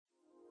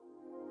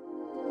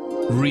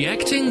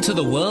Reacting to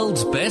the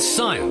world's best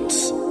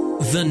science.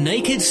 The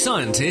Naked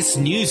Scientist's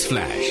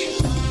NewsFLASH.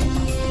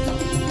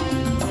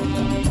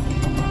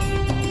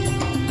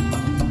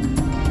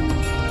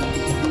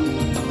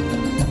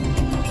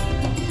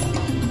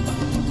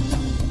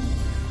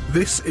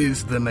 This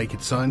is The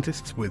Naked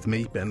Scientists with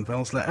me, Ben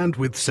Valsler, and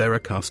with Sarah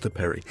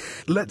Castor-Perry.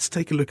 Let's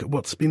take a look at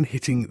what's been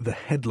hitting the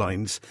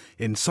headlines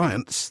in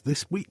science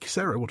this week.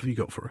 Sarah, what have you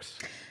got for us?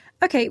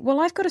 OK, well,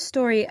 I've got a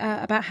story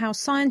about how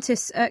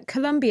scientists at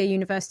Columbia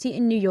University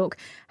in New York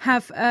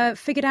have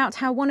figured out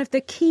how one of the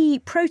key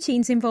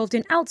proteins involved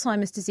in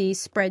Alzheimer's disease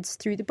spreads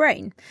through the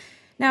brain.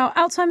 Now,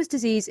 Alzheimer's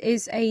disease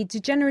is a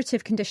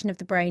degenerative condition of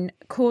the brain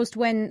caused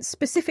when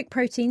specific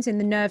proteins in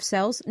the nerve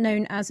cells,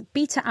 known as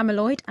beta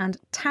amyloid and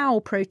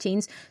tau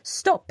proteins,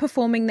 stop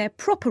performing their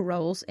proper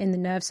roles in the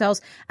nerve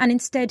cells and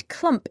instead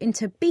clump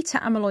into beta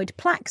amyloid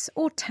plaques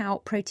or tau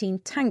protein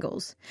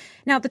tangles.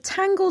 Now, the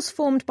tangles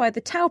formed by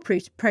the tau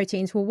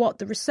proteins were what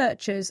the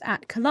researchers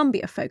at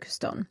Columbia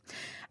focused on.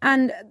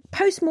 And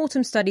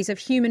post-mortem studies of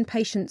human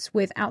patients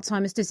with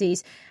Alzheimer's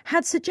disease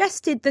had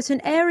suggested that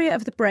an area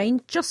of the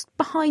brain just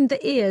behind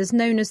the ears,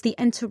 known as the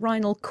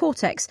entorhinal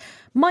cortex,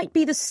 might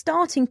be the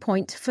starting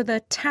point for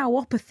the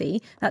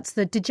tauopathy, that's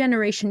the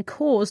degeneration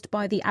caused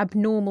by the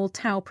abnormal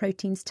tau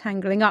proteins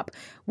tangling up,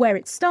 where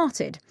it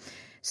started.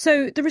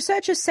 So the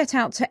researchers set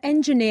out to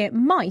engineer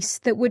mice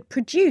that would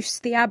produce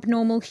the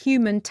abnormal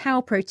human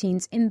tau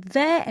proteins in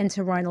their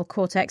entorhinal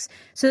cortex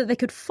so that they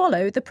could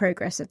follow the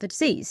progress of the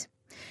disease.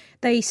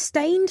 They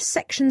stained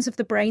sections of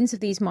the brains of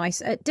these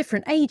mice at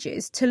different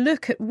ages to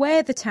look at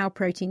where the tau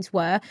proteins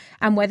were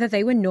and whether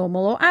they were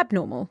normal or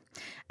abnormal.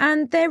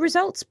 And their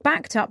results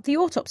backed up the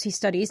autopsy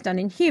studies done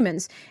in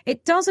humans.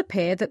 It does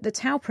appear that the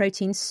tau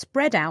proteins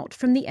spread out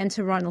from the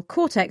entorhinal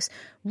cortex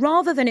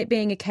rather than it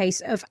being a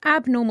case of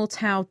abnormal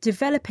tau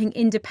developing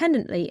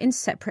independently in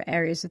separate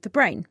areas of the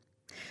brain.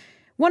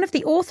 One of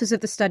the authors of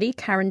the study,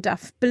 Karen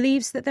Duff,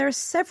 believes that there are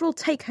several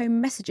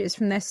take-home messages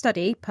from their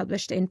study,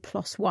 published in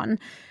PLOS One,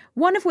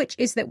 one of which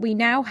is that we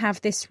now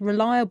have this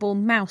reliable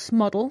mouse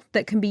model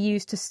that can be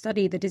used to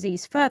study the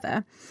disease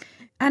further.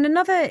 And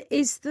another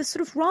is the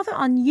sort of rather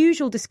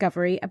unusual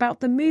discovery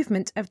about the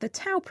movement of the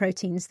tau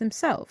proteins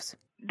themselves.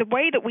 The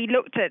way that we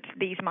looked at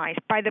these mice,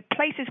 by the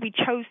places we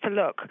chose to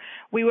look,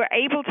 we were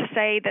able to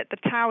say that the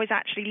tau is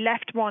actually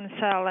left one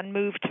cell and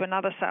moved to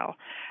another cell.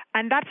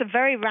 And that's a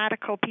very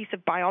radical piece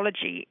of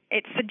biology.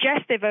 It's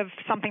suggestive of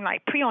something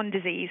like prion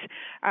disease,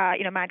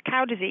 mad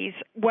cow disease,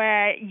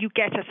 where you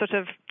get a sort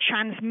of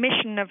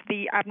transmission of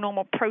the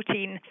abnormal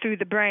protein through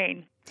the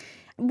brain.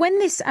 When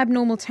this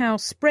abnormal tau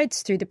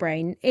spreads through the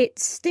brain, it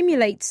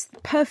stimulates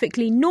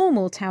perfectly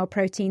normal tau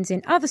proteins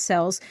in other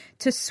cells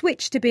to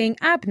switch to being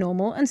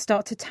abnormal and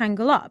start to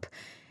tangle up.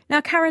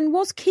 Now, Karen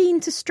was keen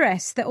to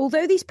stress that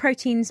although these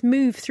proteins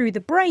move through the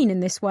brain in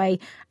this way,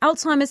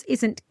 Alzheimer's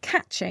isn't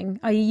catching,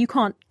 i.e. you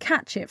can't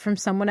catch it from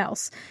someone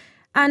else.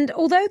 And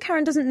although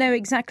Karen doesn't know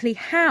exactly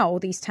how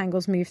these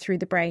tangles move through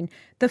the brain,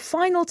 the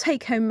final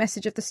take-home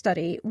message of the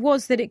study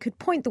was that it could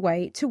point the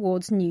way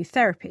towards new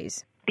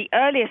therapies. The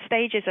earliest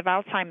stages of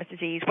Alzheimer's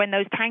disease, when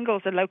those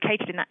tangles are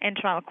located in that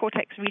entorhinal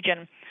cortex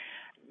region,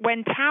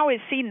 when tau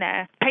is seen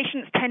there,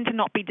 patients tend to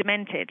not be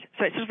demented.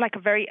 So it's sort of like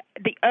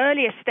the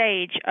earliest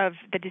stage of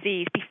the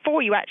disease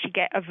before you actually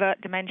get overt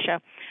dementia.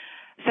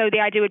 So the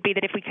idea would be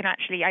that if we can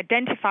actually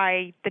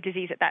identify the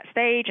disease at that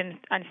stage and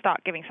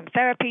start giving some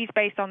therapies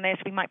based on this,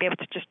 we might be able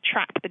to just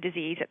trap the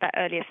disease at that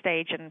earlier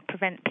stage and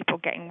prevent people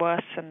getting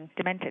worse and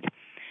demented.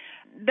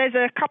 There's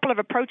a couple of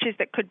approaches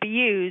that could be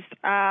used,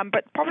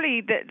 but probably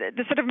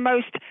the sort of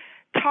most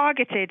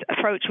targeted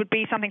approach would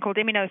be something called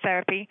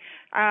immunotherapy,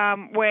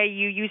 where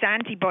you use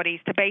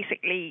antibodies to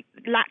basically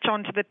latch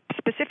onto the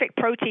specific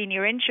protein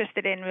you're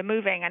interested in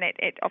removing, and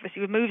it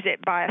obviously removes it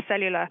via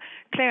cellular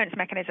clearance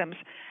mechanisms.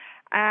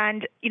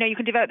 And, you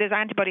can develop those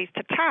antibodies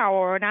to tau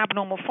or an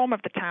abnormal form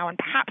of the tau, and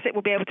perhaps it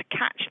will be able to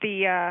catch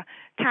the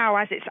tau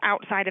as it's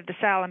outside of the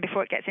cell and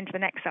before it gets into the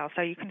next cell.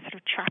 So you can sort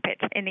of trap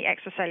it in the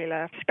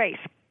extracellular space.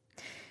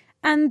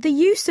 And the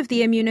use of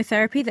the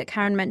immunotherapy that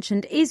Karen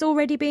mentioned is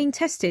already being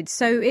tested,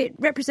 so it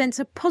represents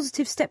a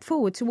positive step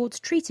forward towards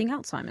treating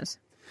Alzheimer's.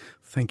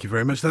 Thank you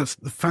very much. That's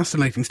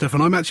fascinating stuff.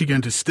 And I'm actually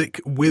going to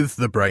stick with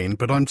the brain,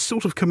 but I'm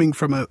sort of coming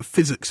from a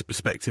physics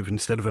perspective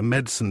instead of a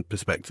medicine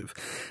perspective.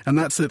 And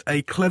that's that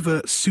a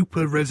clever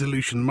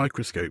super-resolution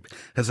microscope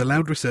has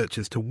allowed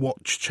researchers to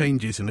watch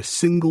changes in a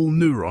single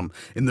neuron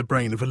in the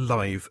brain of a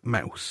live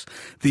mouse.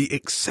 The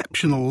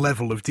exceptional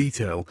level of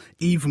detail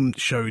even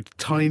showed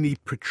tiny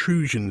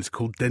protrusions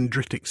called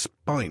dendritic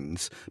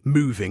spines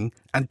moving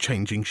and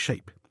changing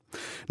shape.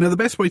 Now, the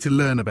best way to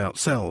learn about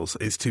cells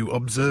is to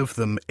observe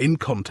them in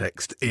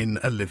context in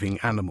a living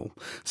animal.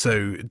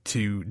 So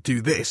to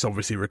do this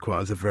obviously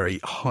requires a very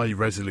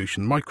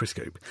high-resolution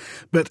microscope.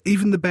 But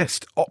even the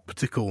best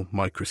optical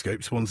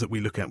microscopes, ones that we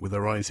look at with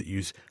our eyes that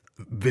use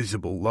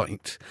visible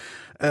light,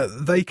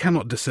 they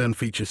cannot discern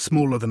features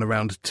smaller than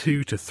around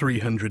 200 to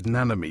 300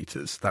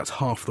 nanometers. That's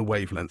half the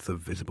wavelength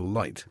of visible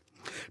light.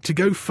 To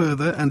go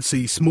further and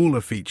see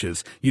smaller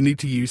features, you need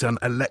to use an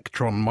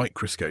electron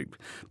microscope.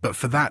 But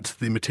for that,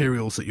 the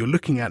materials that you're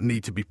looking at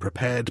need to be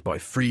prepared by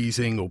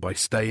freezing or by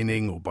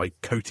staining or by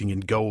coating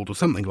in gold or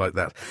something like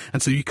that.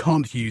 And so you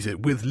can't use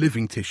it with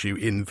living tissue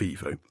in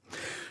vivo.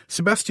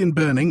 Sebastian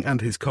Berning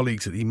and his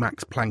colleagues at the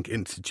Max Planck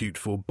Institute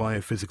for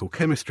Biophysical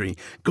Chemistry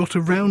got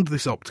around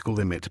this optical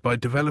limit by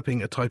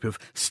developing a type of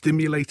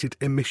stimulated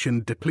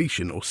emission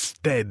depletion, or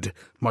STED,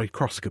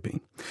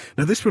 microscopy.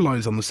 Now, this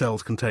relies on the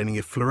cells containing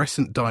a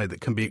fluorescent dye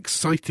that can be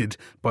excited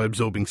by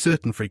absorbing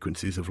certain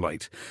frequencies of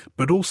light,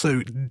 but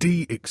also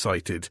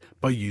de-excited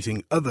by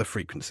using other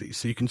frequencies,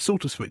 so you can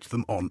sort of switch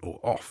them on or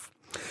off.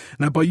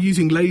 Now, by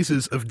using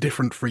lasers of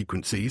different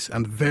frequencies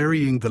and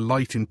varying the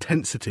light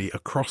intensity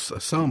across a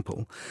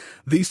sample,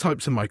 these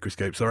types of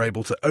microscopes are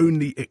able to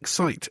only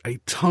excite a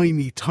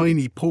tiny,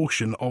 tiny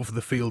portion of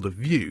the field of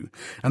view,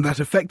 and that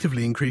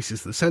effectively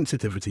increases the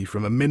sensitivity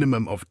from a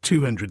minimum of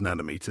 200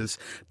 nanometers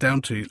down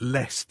to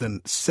less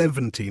than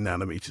 70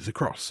 nanometers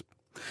across.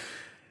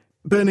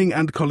 Berning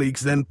and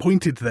colleagues then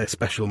pointed their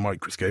special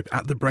microscope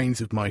at the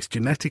brains of mice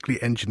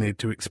genetically engineered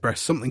to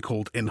express something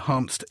called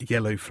enhanced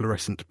yellow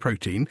fluorescent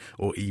protein,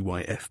 or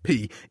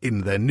EYFP,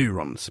 in their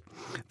neurons.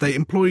 They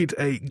employed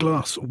a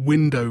glass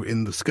window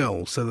in the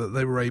skull so that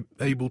they were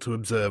able to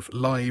observe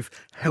live,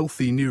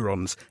 healthy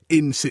neurons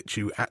in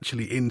situ,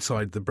 actually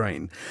inside the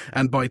brain.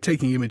 And by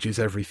taking images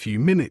every few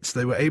minutes,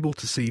 they were able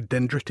to see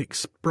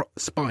dendritic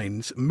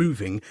spines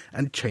moving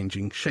and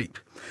changing shape.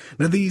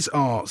 Now, these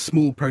are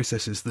small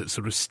processes that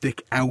sort of stick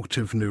out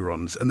of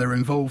neurons, and they're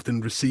involved in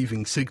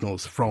receiving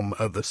signals from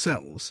other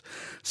cells.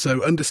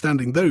 So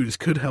understanding those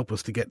could help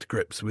us to get to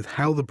grips with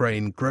how the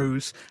brain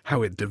grows,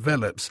 how it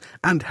develops,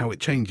 and how it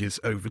changes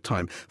over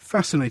time.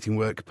 Fascinating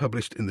work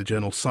published in the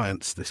journal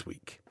Science this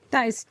week.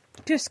 That is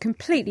just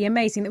completely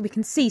amazing that we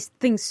can see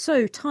things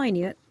so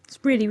tiny. It's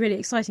really, really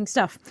exciting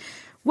stuff.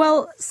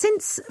 Well,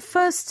 since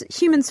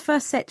humans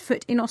first set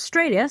foot in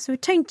Australia, so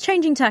we're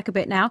changing tack a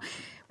bit now.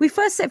 We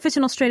first set foot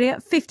in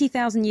Australia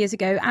 50,000 years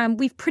ago, and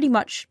we've pretty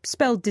much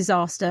spelled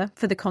disaster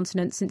for the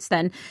continent since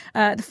then.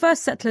 The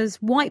first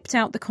settlers wiped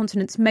out the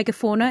continent's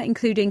megafauna,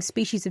 including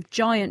species of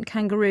giant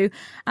kangaroo,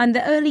 and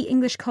the early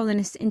English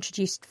colonists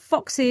introduced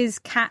foxes,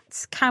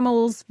 cats,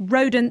 camels,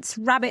 rodents,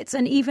 rabbits,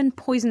 and even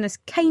poisonous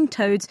cane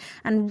toads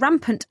and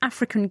rampant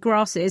African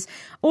grasses,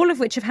 all of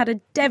which have had a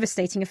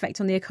devastating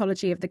effect on the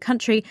ecology of the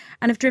country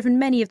and have driven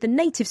many of the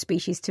native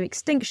species to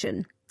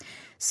extinction.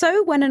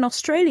 So when an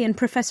Australian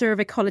professor of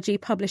ecology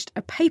published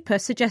a paper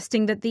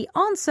suggesting that the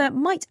answer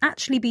might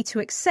actually be to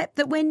accept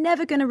that we're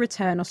never going to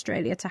return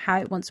Australia to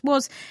how it once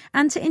was,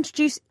 and to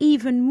introduce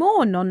even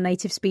more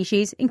non-native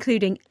species,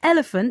 including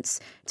elephants,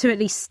 to at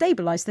least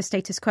stabilise the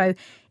status quo,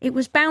 it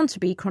was bound to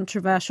be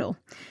controversial.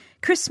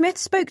 Chris Smith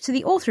spoke to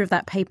the author of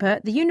that paper,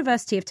 the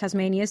University of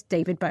Tasmania's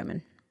David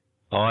Bowman.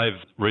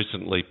 I've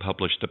recently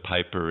published a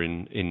paper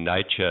in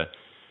Nature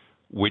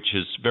which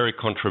is very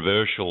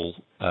controversial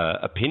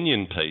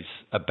opinion piece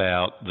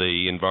about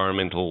the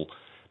environmental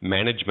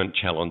management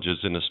challenges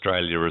in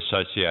Australia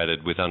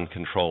associated with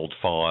uncontrolled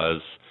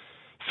fires,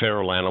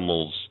 feral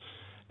animals,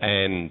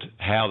 and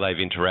how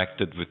they've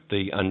interacted with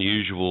the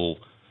unusual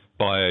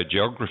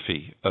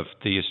biogeography of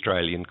the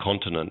Australian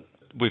continent.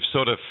 We've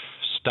sort of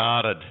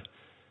started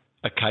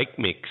a cake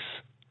mix,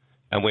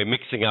 and we're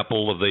mixing up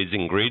all of these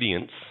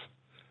ingredients.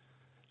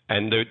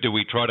 And do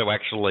we try to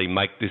actually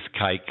make this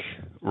cake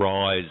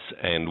rise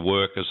and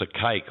work as a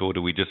cake, or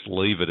do we just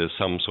leave it as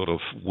some sort of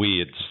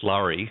weird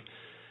slurry?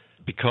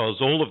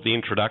 Because all of the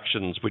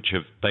introductions which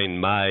have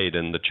been made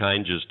and the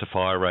changes to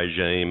fire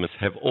regimes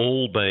have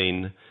all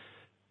been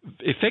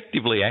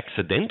effectively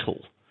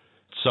accidental.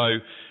 So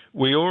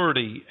we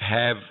already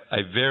have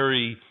a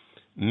very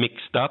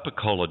mixed up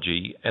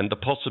ecology, and the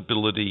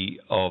possibility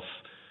of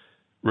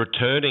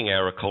returning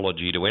our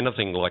ecology to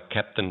anything like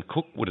Captain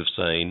Cook would have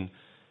seen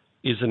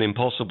is an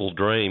impossible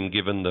dream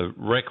given the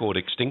record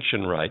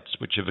extinction rates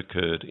which have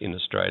occurred in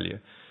Australia.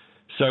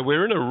 So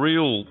we're in a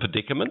real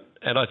predicament,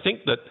 and I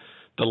think that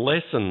the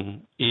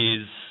lesson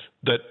is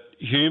that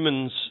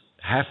humans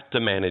have to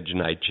manage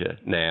nature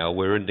now.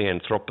 We're in the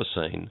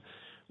Anthropocene.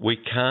 We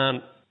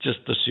can't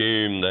just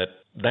assume that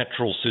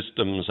natural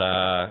systems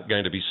are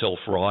going to be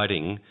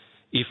self-righting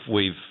if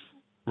we've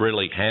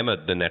really hammered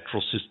the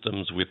natural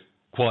systems with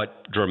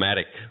quite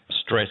dramatic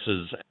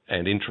stresses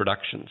and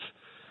introductions.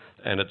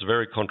 And it's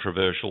very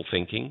controversial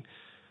thinking.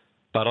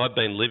 But I've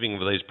been living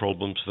with these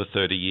problems for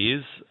 30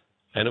 years,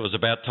 and it was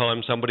about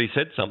time somebody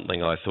said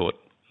something, I thought.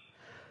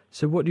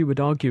 So what you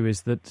would argue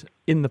is that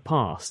in the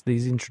past,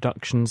 these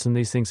introductions and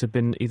these things have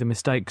been either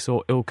mistakes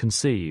or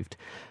ill-conceived.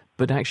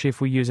 But actually,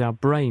 if we use our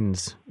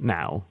brains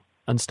now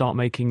and start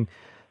making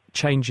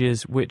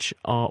changes which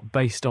are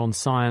based on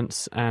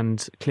science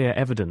and clear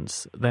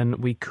evidence,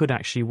 then we could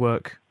actually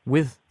work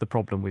with the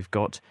problem we've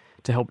got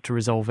to help to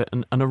resolve it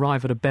and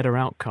arrive at a better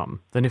outcome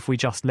than if we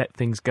just let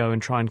things go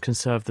and try and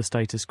conserve the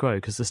status quo,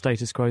 because the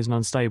status quo is an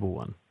unstable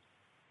one.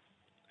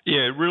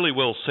 Yeah, really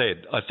well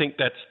said. I think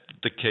that's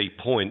the key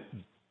point.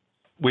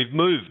 We've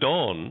moved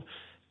on,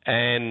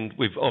 and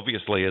we've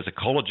obviously, as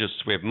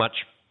ecologists, we have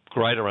much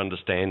greater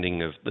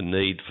understanding of the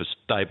need for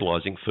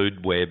stabilising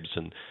food webs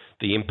and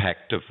the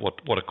impact of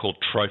what are called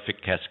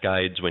trophic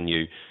cascades when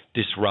you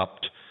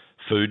disrupt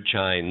food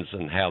chains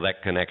and how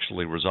that can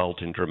actually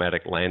result in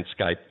dramatic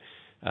landscape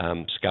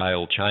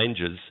scale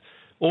changes.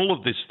 All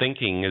of this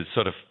thinking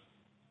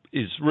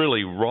is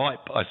really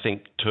ripe, I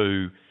think,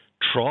 to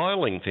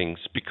trialling things,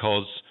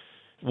 because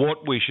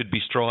what we should be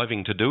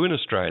striving to do in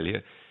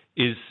Australia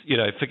is,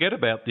 forget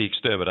about the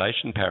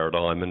extermination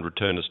paradigm and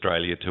return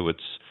Australia to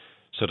its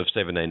sort of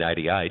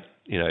 1788,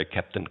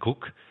 Captain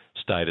Cook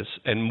status,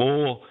 and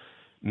more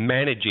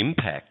manage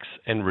impacts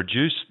and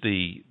reduce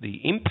the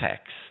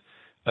impacts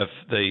of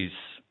these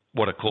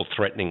what are called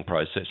threatening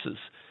processes.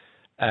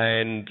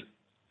 And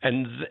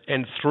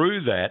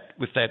through that,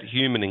 with that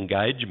human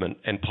engagement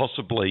and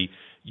possibly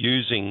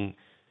using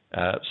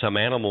some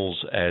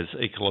animals as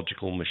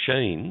ecological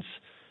machines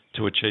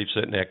to achieve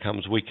certain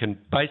outcomes, we can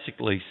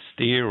basically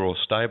steer or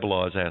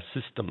stabilise our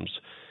systems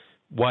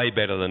way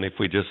better than if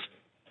we just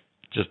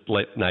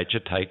let nature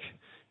take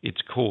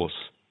its course.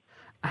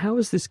 How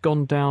has this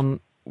gone down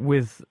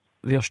with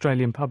the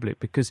Australian public?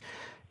 Because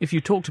if you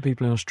talk to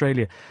people in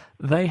Australia,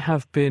 they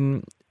have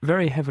been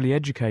very heavily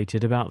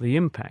educated about the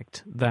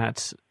impact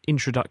that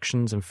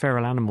introductions and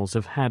feral animals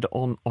have had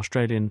on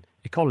Australian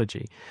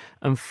ecology.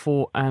 And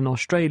for an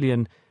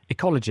Australian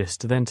ecologist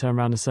to then turn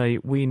around and say,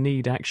 we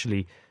need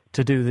actually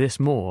to do this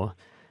more,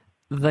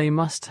 they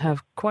must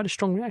have quite a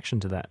strong reaction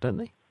to that, don't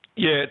they?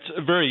 Yeah,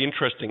 it's very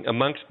interesting.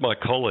 Amongst my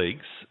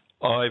colleagues,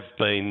 I've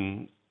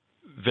been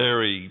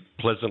very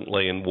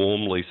pleasantly and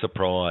warmly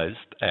surprised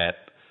at,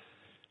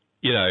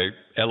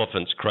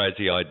 elephant's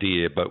crazy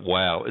idea, but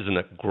wow, isn't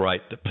it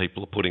great that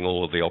people are putting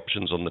all of the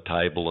options on the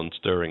table and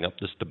stirring up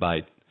this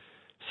debate?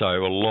 So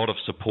a lot of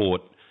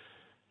support.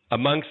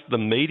 Amongst the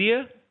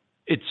media,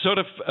 it's sort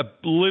of a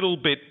little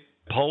bit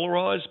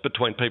polarised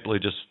between people who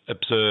just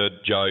absurd,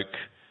 joke,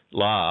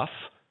 laugh,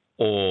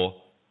 or,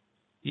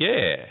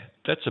 yeah,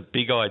 that's a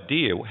big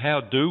idea.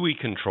 How do we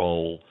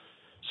control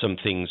some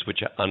things which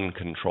are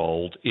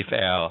uncontrolled if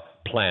our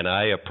plan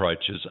A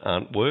approaches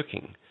aren't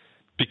working?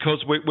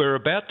 Because we're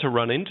about to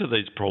run into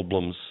these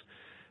problems,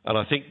 and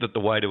I think that the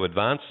way to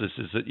advance this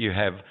is that you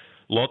have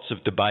lots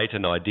of debate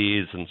and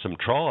ideas and some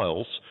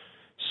trials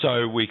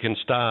so we can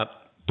start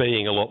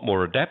being a lot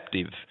more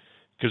adaptive,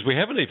 because we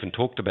haven't even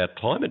talked about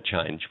climate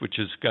change, which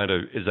is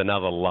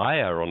another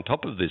layer on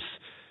top of this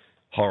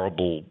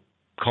horrible,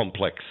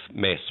 complex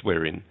mess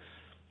we're in.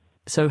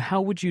 So how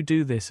would you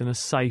do this in a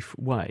safe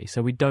way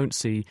so we don't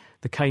see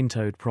the cane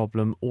toad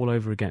problem all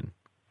over again?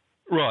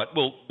 Right.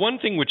 Well, one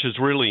thing which is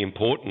really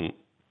important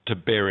to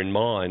bear in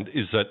mind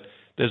is that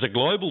there's a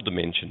global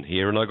dimension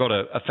here, and I got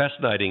a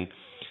fascinating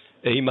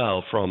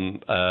email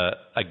from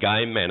a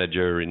game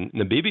manager in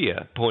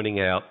Namibia pointing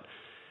out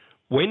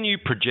when you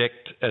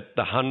project at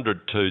the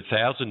 100 to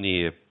 1,000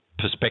 year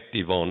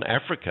perspective on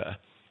Africa,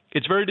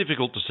 it's very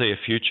difficult to see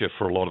a future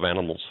for a lot of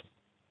animals.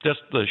 Just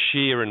the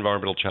sheer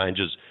environmental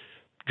changes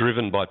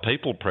driven by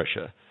people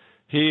pressure.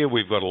 Here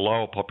we've got a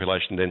lower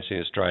population density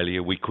in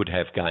Australia. We could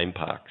have game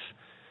parks.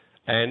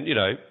 And,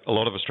 a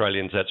lot of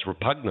Australians, that's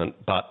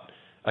repugnant, but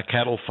a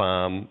cattle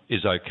farm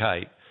is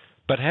okay.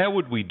 But how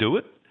would we do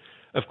it?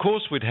 Of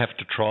course, we'd have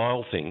to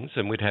trial things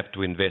and we'd have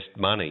to invest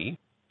money.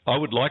 I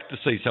would like to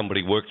see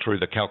somebody work through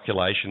the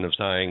calculation of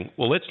saying,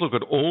 well, let's look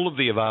at all of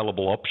the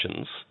available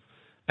options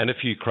and a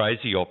few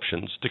crazy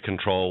options to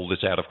control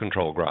this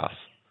out-of-control grass.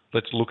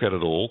 Let's look at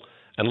it all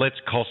and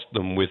let's cost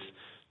them with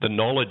the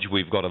knowledge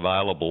we've got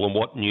available and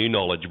what new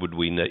knowledge would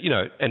we need,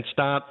 and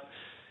start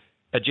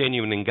a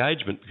genuine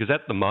engagement, because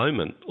at the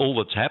moment, all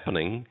that's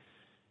happening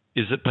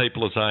is that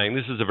people are saying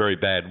this is a very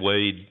bad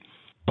weed,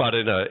 but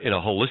in a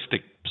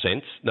holistic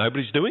sense,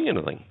 nobody's doing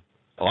anything.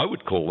 I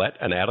would call that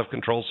an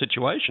out-of-control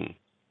situation.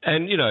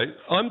 And,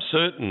 I'm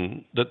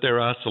certain that there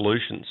are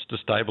solutions to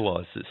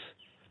stabilise this,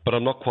 but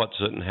I'm not quite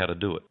certain how to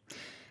do it.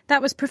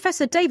 That was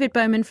Professor David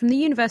Bowman from the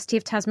University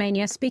of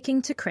Tasmania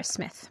speaking to Chris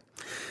Smith.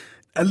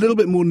 A little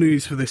bit more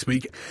news for this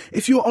week.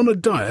 If you're on a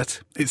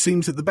diet, it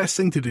seems that the best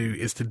thing to do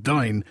is to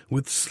dine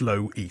with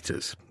slow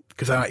eaters,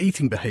 because our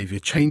eating behaviour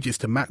changes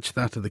to match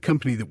that of the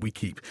company that we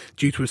keep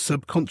due to a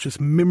subconscious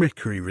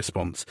mimicry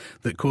response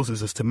that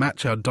causes us to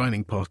match our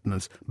dining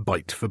partners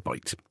bite for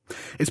bite.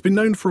 It's been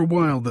known for a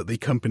while that the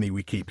company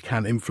we keep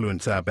can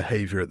influence our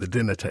behaviour at the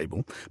dinner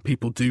table.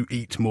 People do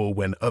eat more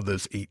when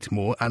others eat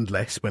more and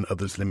less when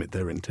others limit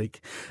their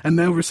intake. And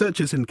now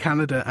researchers in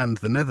Canada and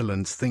the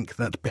Netherlands think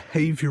that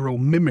behavioural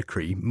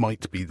mimicry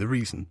might be the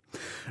reason.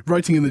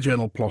 Writing in the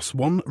journal PLOS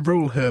ONE,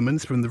 Roel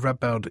Hermans from the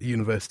Radboud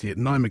University at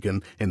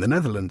Nijmegen in the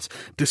Netherlands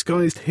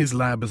disguised his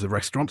lab as a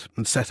restaurant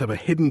and set up a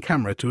hidden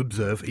camera to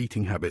observe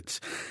eating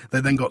habits.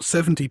 They then got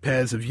 70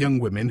 pairs of young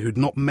women who'd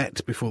not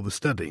met before the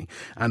study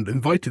and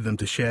invited invited them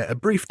to share a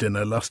brief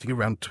dinner lasting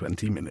around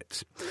 20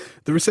 minutes.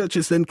 The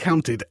researchers then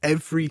counted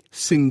every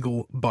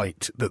single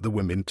bite that the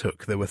women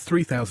took. There were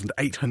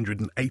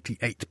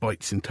 3,888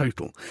 bites in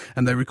total,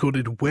 and they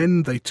recorded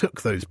when they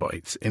took those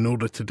bites in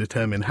order to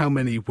determine how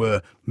many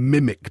were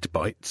mimicked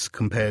bites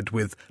compared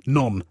with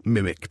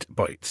non-mimicked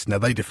bites. Now,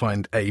 they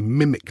defined a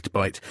mimicked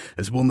bite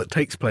as one that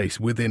takes place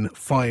within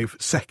 5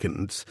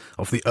 seconds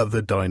of the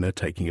other diner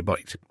taking a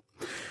bite.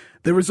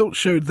 The results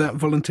showed that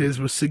volunteers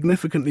were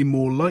significantly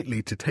more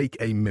likely to take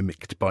a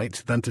mimicked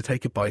bite than to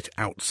take a bite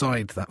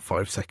outside that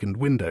 5-second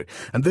window.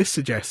 And this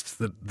suggests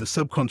that the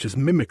subconscious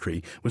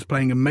mimicry was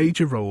playing a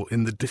major role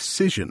in the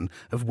decision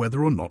of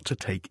whether or not to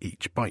take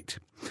each bite.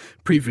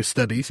 Previous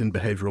studies in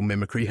behavioural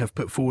mimicry have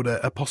put forward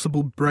a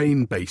possible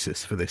brain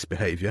basis for this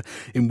behaviour,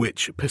 in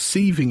which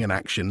perceiving an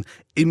action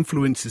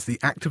influences the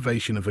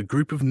activation of a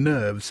group of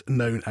nerves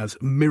known as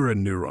mirror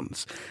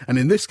neurons. And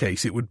in this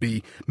case, it would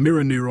be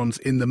mirror neurons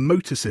in the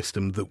motor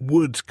system that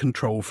would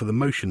control for the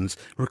motions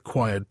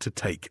required to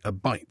take a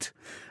bite.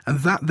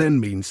 And that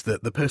then means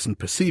that the person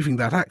perceiving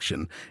that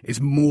action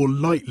is more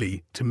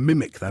likely to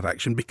mimic that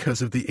action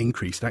because of the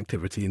increased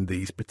activity in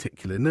these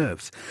particular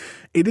nerves.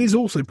 It is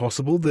also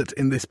possible that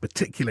in this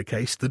particular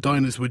case, the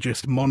diners were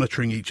just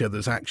monitoring each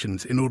other's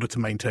actions in order to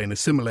maintain a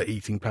similar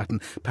eating pattern,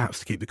 perhaps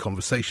to keep the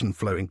conversation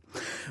flowing.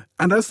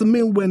 And as the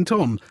meal went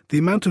on, the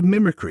amount of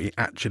mimicry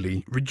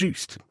actually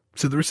reduced.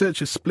 So the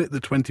researchers split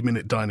the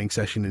 20-minute dining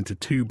session into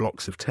 2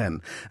 blocks of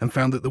 10 and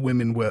found that the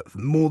women were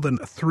more than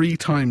 3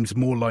 times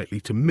more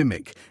likely to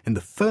mimic in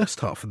the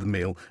first half of the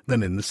meal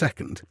than in the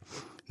second.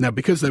 Now,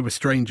 because they were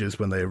strangers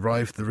when they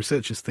arrived, the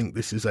researchers think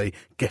this is a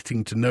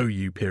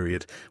getting-to-know-you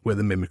period where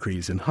the mimicry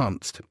is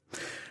enhanced.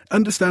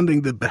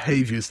 Understanding the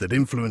behaviours that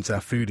influence our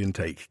food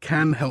intake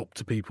can help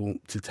to people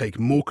to take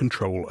more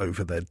control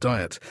over their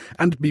diet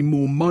and be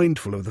more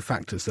mindful of the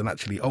factors that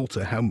actually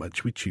alter how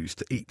much we choose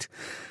to eat.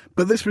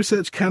 But this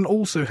research can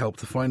also help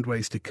to find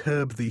ways to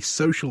curb the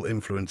social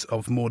influence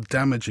of more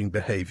damaging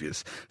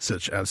behaviours,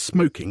 such as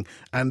smoking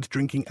and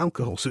drinking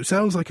alcohol. So it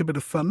sounds like a bit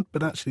of fun,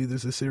 but actually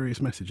there's a serious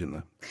message in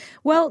there.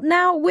 Well,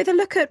 now with a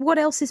look at what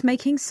else is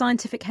making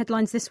scientific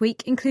headlines this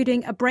week,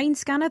 including a brain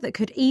scanner that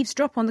could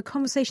eavesdrop on the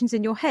conversations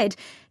in your head,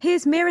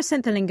 here's Meera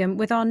Senthilingam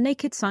with our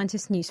Naked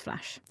Scientist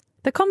Newsflash.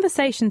 The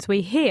conversations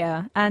we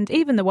hear, and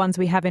even the ones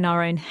we have in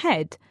our own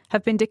head,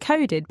 have been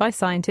decoded by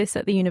scientists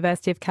at the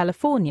University of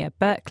California,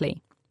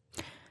 Berkeley.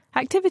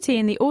 Activity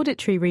in the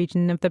auditory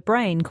region of the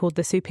brain called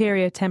the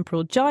superior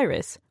temporal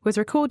gyrus was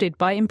recorded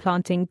by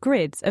implanting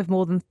grids of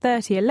more than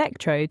 30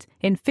 electrodes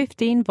in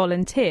 15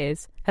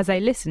 volunteers as they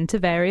listened to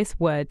various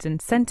words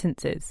and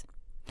sentences.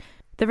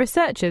 The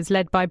researchers,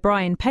 led by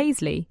Brian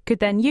Paisley, could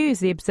then use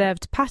the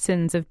observed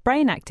patterns of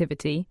brain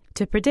activity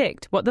to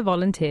predict what the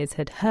volunteers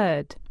had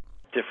heard.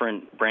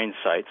 Different brain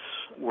sites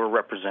were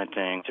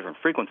representing different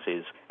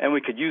frequencies, and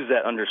we could use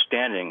that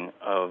understanding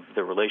of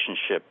the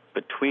relationship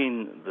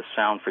between the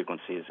sound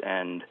frequencies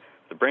and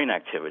the brain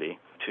activity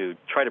to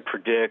try to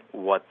predict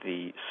what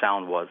the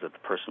sound was that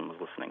the person was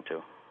listening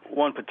to.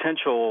 One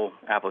potential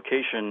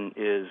application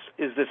is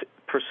this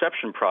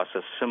perception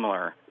process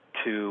similar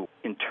to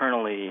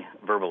internally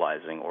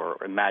verbalizing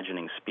or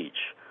imagining speech?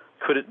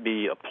 Could it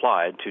be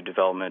applied to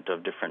development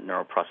of different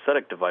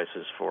neuroprosthetic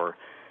devices for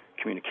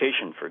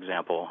communication, for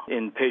example,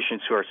 in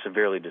patients who are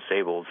severely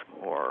disabled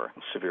or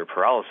severe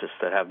paralysis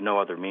that have no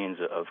other means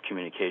of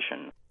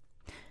communication?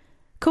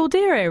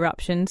 Caldera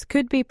eruptions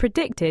could be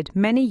predicted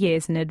many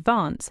years in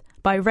advance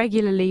by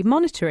regularly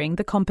monitoring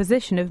the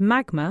composition of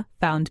magma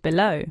found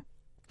below.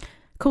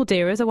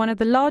 Calderas are one of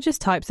the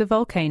largest types of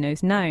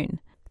volcanoes known.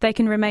 They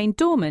can remain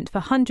dormant for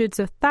hundreds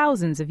of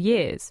thousands of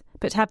years,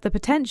 but have the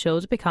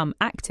potential to become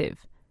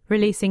active,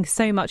 releasing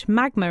so much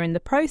magma in the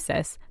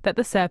process that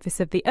the surface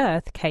of the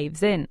Earth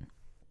caves in.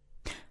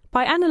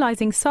 By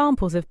analysing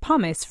samples of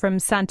pumice from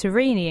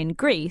Santorini in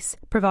Greece,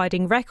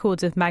 providing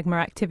records of magma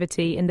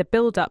activity in the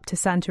build-up to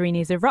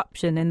Santorini's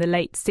eruption in the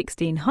late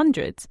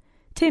 1600s,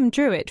 Tim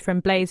Druitt from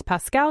Blaise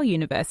Pascal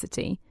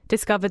University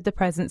discovered the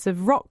presence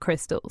of rock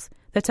crystals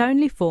that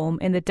only form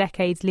in the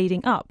decades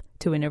leading up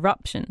to an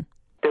eruption.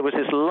 There was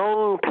this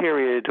long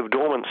period of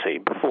dormancy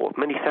before,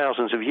 many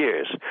thousands of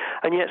years,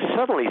 and yet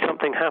suddenly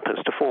something happens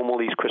to form all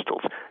these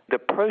crystals. The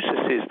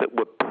processes that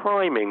were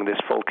priming this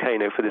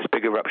volcano for this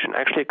big eruption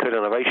actually occurred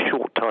on a very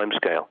short time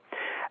scale,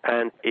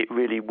 and it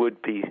really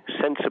would be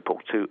sensible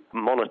to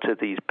monitor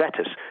these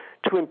better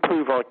to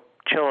improve our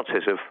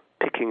chances of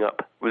picking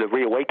up the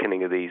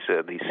reawakening of these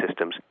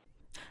systems.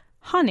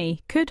 Honey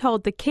could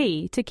hold the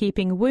key to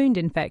keeping wound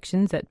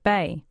infections at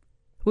bay.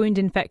 Wound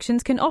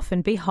infections can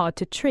often be hard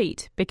to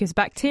treat because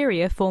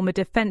bacteria form a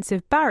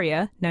defensive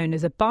barrier known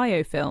as a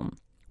biofilm,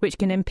 which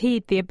can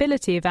impede the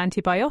ability of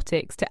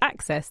antibiotics to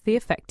access the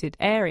affected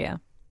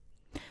area.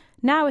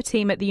 Now a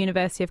team at the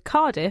University of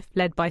Cardiff,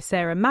 led by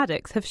Sarah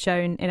Maddox, have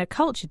shown in a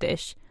culture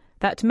dish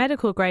that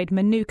medical-grade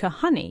Manuka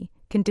honey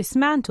can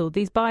dismantle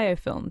these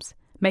biofilms,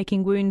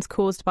 making wounds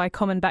caused by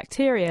common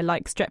bacteria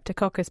like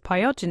Streptococcus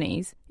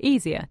pyogenes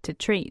easier to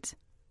treat.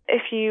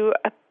 If you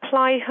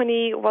apply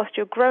honey whilst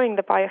you're growing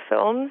the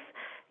biofilms,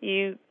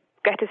 you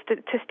get a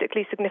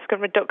statistically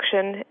significant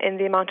reduction in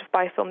the amount of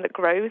biofilm that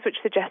grows,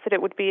 which suggests that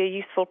it would be a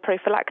useful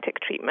prophylactic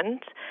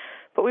treatment.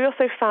 But we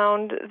also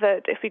found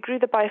that if we grew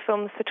the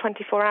biofilms for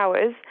 24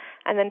 hours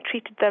and then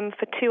treated them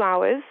for 2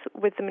 hours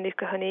with the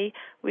Manuka honey,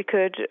 we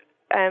could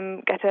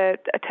get a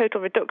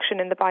total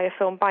reduction in the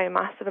biofilm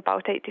biomass of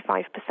about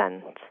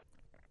 85%.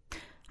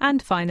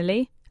 And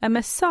finally, a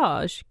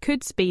massage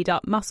could speed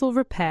up muscle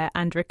repair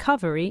and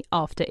recovery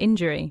after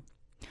injury.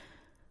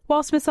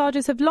 Whilst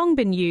massages have long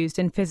been used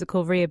in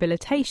physical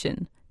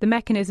rehabilitation, the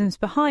mechanisms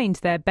behind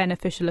their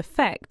beneficial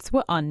effects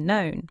were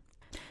unknown.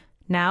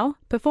 Now,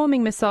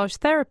 performing massage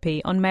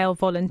therapy on male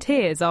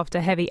volunteers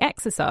after heavy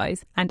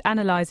exercise and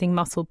analysing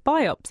muscle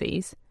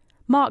biopsies,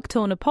 Mark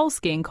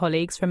Tornopolsky and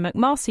colleagues from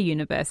McMaster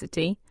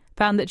University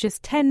found that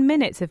just 10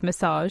 minutes of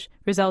massage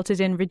resulted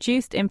in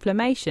reduced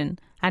inflammation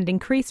and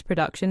increased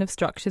production of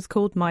structures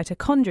called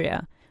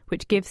mitochondria,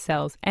 which give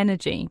cells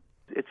energy.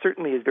 It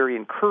certainly is very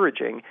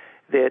encouraging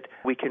that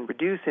we can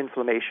reduce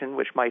inflammation,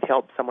 which might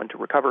help someone to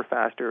recover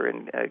faster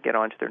and get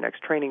on to their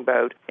next training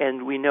bout.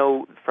 And we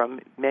know from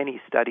many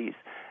studies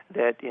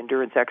that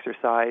endurance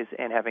exercise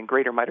and having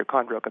greater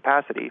mitochondrial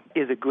capacity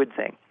is a good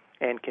thing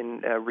and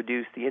can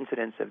reduce the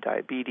incidence of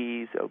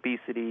diabetes,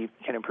 obesity,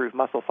 can improve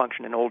muscle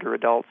function in older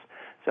adults.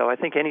 So I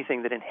think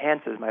anything that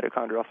enhances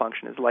mitochondrial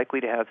function is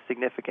likely to have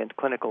significant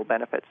clinical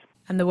benefits.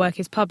 And the work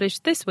is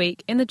published this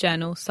week in the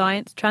journal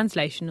Science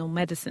Translational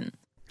Medicine.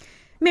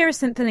 Meera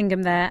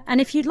Senthilingam there, and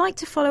if you'd like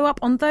to follow up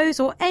on those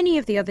or any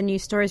of the other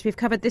news stories we've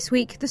covered this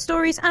week, the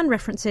stories and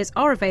references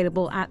are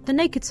available at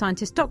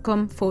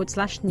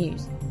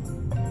thenakedscientist.com/news.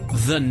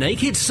 The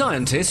Naked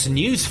Scientist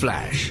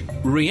NewsFlash,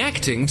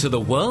 reacting to the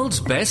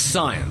world's best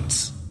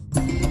science.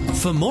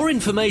 For more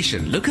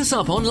information, look us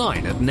up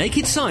online at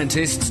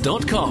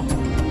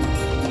nakedscientists.com.